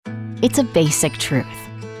It's a basic truth.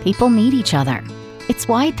 People need each other. It's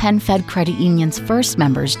why PenFed Credit Union's first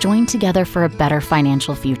members joined together for a better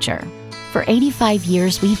financial future. For 85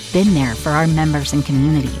 years, we've been there for our members and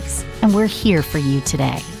communities, and we're here for you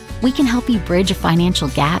today. We can help you bridge a financial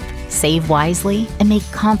gap, save wisely, and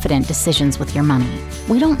make confident decisions with your money.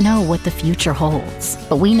 We don't know what the future holds,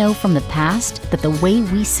 but we know from the past that the way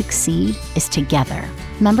we succeed is together.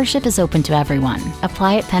 Membership is open to everyone.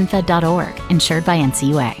 Apply at penfed.org, insured by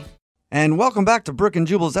NCUA. And welcome back to Brooke and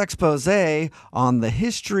Jubal's expose on the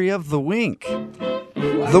history of the wink.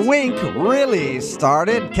 The wink really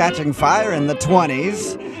started catching fire in the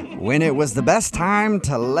 20s when it was the best time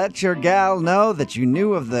to let your gal know that you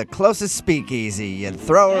knew of the closest speakeasy. You'd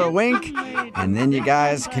throw her a wink, and then you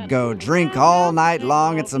guys could go drink all night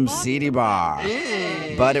long at some seedy bar.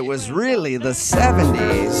 But it was really the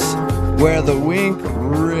 70s where the wink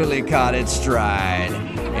really caught its stride.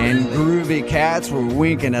 And groovy cats were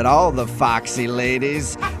winking at all the foxy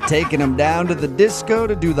ladies, taking them down to the disco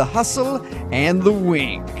to do the hustle and the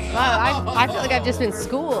wink. Wow, I feel like I've just been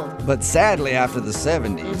schooled. But sadly, after the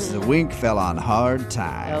 70s, the wink fell on hard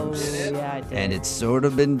times. Oh, yeah, it did. And it's sort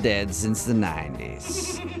of been dead since the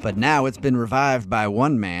 90s. But now it's been revived by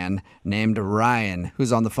one man named Ryan,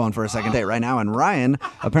 who's on the phone for a second date right now. And Ryan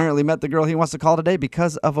apparently met the girl he wants to call today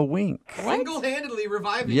because of a wink. Single-handedly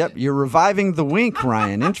reviving Yep, it. you're reviving the wink,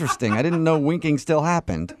 Ryan. Interesting. I didn't know winking still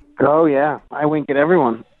happened. Oh, yeah. I wink at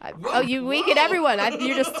everyone. Oh, you wink at everyone.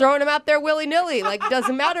 You're just throwing them out there willy-nilly. Like,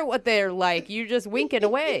 doesn't matter what they're like. You just wink it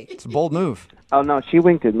away. It's a bold move. Oh, no, she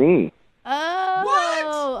winked at me.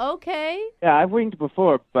 Oh, okay. Yeah, I've winked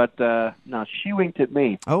before, but no, she winked at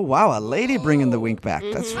me. Oh, wow, a lady bringing the wink back.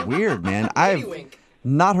 That's weird, man. I've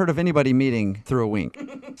not heard of anybody meeting through a wink.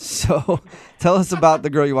 So tell us about the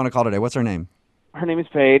girl you want to call today. What's her name? Her name is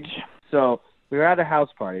Paige. So we were at a house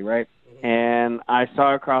party, right? And I saw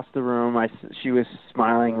her across the room. She was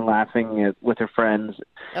smiling and laughing with her friends.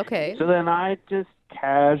 Okay. So then I just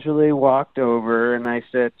casually walked over and I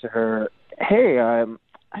said to her, hey,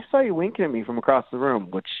 I saw you winking at me from across the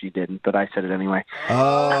room, which she didn't, but I said it anyway.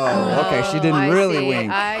 Oh, okay. She didn't really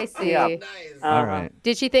wink. I see. Yeah. Nice. All right.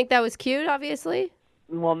 Did she think that was cute, obviously?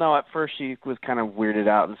 Well, no, at first she was kind of weirded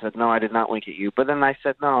out and said, no, I did not wink at you. But then I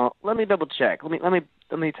said, no, let me double check. Let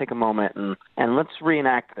me take a moment and let's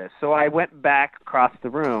reenact this. So I went back across the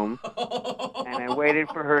room and I waited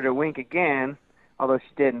for her to wink again, although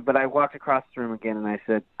she didn't. But I walked across the room again and I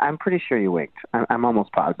said, I'm pretty sure you winked. I'm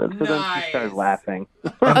almost positive. So then she started laughing.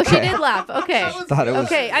 Oh, she did laugh. Okay. Thought it was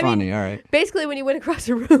okay. funny. I mean, All right. basically, when you went across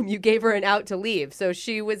the room, you gave her an out to leave, so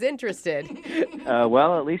she was interested.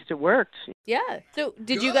 Well, at least it worked. Yeah. So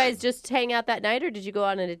did you guys just hang out that night, or did you go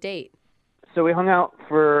on a date? So we hung out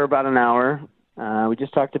for about an hour. We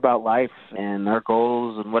just talked about life and our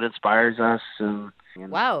goals and what inspires us. And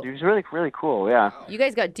Wow. It was really, really cool, yeah. You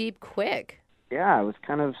guys got deep quick. Yeah, it was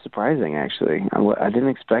kind of surprising, actually. I didn't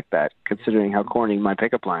expect that, considering how corny my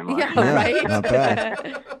pickup line was. Yeah, right? Not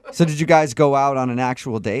bad. So did you guys go out on an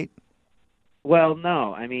actual date? Well,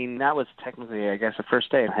 no. I mean, that was technically, I guess, the first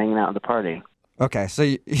day of hanging out at the party. Okay,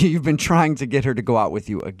 so you've been trying to get her to go out with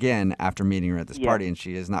you again after meeting her at this Yeah. party, and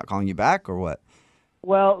she is not calling you back, or what?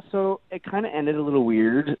 Well, so it kind of ended a little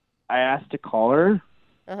weird. I asked to call her,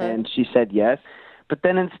 and she said yes. But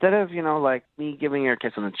then instead of, like me giving her a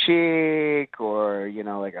kiss on the cheek or,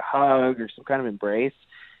 like a hug or some kind of embrace,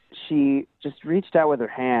 she just reached out with her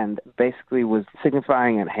hand, basically was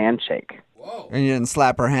signifying a handshake. Whoa. And you didn't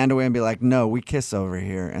slap her hand away and be like, no, we kiss over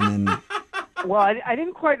here, and then... Well, I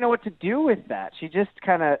didn't quite know what to do with that. She just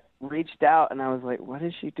kind of reached out, and I was like, what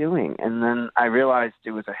is she doing? And then I realized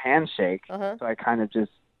it was a handshake, so I kind of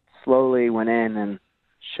just slowly went in and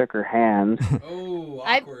shook her hand. Oh,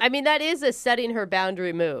 awkward. I mean, that is a setting her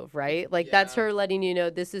boundary move, right? Like, that's her letting you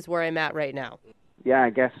know this is where I'm at right now. Yeah,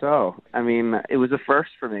 I guess so. I mean, it was a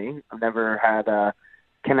first for me. I've never had a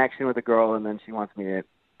connection with a girl, and then she wants me to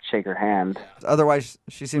shake her hand. Otherwise,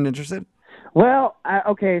 she seemed interested? Well,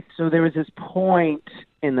 okay, so there was this point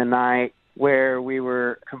in the night where we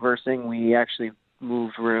were conversing. We actually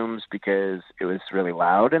moved rooms because it was really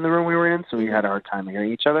loud in the room we were in, so we had a hard time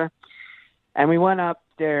hearing each other. And we went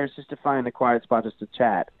upstairs just to find a quiet spot just to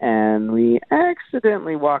chat, and we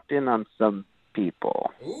accidentally walked in on some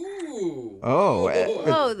people. Ooh. Oh,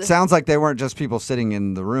 it sounds like they weren't just people sitting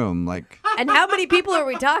in the room, like... And how many people are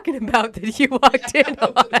we talking about that you walked in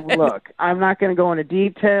on? Look, I'm not going to go into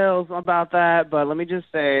details about that, but let me just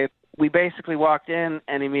say we basically walked in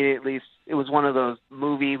and immediately it was one of those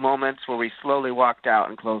movie moments where we slowly walked out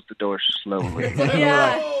and closed the door slowly.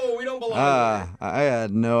 Yeah. Oh, we don't belong here. I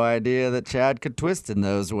had no idea that Chad could twist in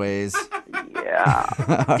those ways.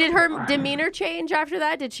 Yeah. Did her demeanor change after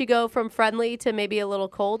that? Did she go from friendly to maybe a little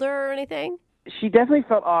colder or anything? She definitely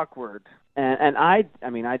felt awkward. And I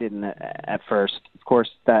didn't at first. Of course,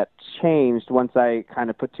 that changed once I kind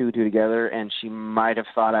of put two and two together, and she might have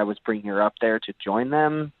thought I was bringing her up there to join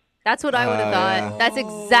them. That's what I would have thought. Yeah. That's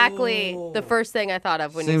exactly the first thing I thought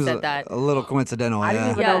of when Seems you said that. a little coincidental. I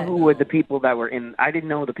didn't Yeah. even know who were the people that were in. I didn't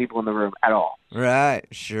know the people in the room at all. Right.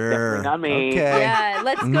 Sure. Definitely not me. Okay. Yeah,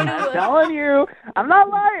 let's go I'm to telling you, I'm not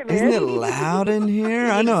lying, man. Isn't it loud in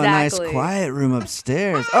here? I know a nice Exactly. quiet room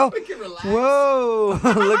upstairs. Oh, We can relax. whoa!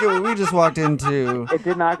 Look at what we just walked into. It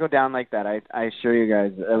did not go down like that. I assure you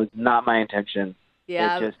guys, that was not my intention.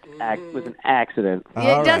 Yeah. It just was an accident.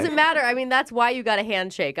 All It doesn't right. matter. I mean, that's why you got a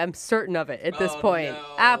handshake. I'm certain of it at this Oh, point. no.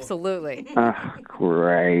 Absolutely.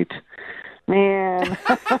 Great. Man.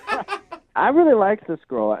 I really liked this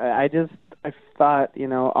girl. I thought,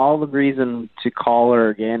 all the reason to call her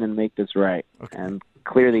again and make this right and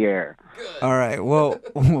clear the air. All right. Well,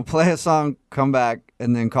 we'll play a song, come back,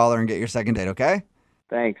 and then call her and get your second date. Okay?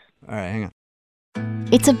 Thanks. All right. Hang on.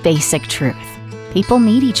 It's a basic truth. People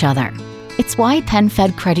need each other. It's why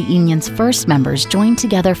PenFed Credit Union's first members joined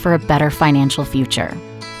together for a better financial future.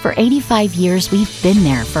 For 85 years, we've been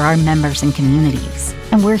there for our members and communities,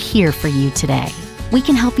 and we're here for you today. We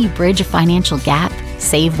can help you bridge a financial gap,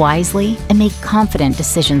 save wisely, and make confident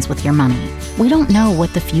decisions with your money. We don't know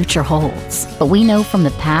what the future holds, but we know from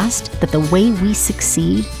the past that the way we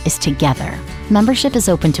succeed is together. Membership is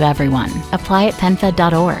open to everyone. Apply at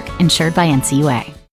penfed.org, insured by NCUA.